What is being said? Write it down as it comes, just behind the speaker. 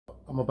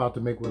I'm about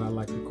to make what I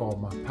like to call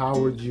my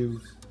power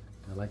juice.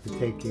 I like to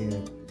take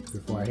in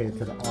before I head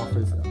to the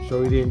office. I'll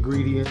show you the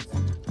ingredients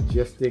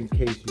just in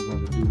case you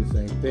want to do the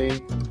same thing,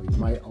 or you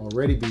might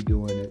already be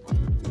doing it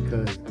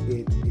because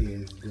it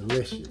is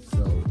delicious.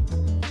 So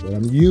what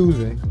I'm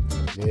using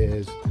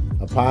is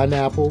a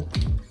pineapple.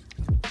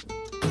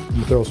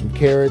 You throw some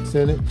carrots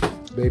in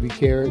it, baby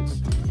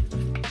carrots.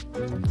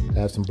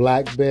 Have some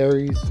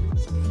blackberries.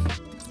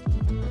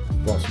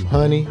 Got some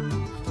honey.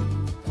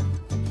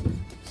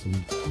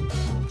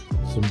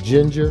 Some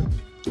ginger.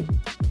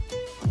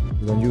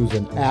 We're gonna use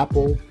an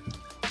apple,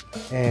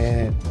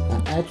 and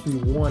I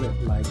actually wanted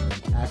like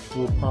an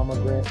actual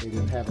pomegranate. They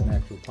didn't have an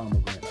actual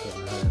pomegranate, so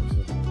I had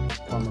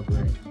some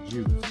pomegranate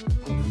juice.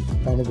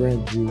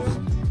 Pomegranate juice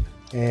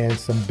and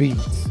some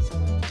beets.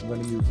 I'm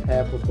gonna use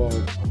half a bowl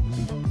of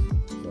beets.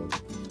 So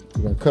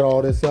we're gonna cut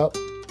all this up.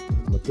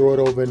 I'm gonna throw it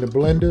over in the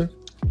blender.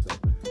 So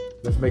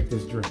let's make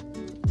this drink.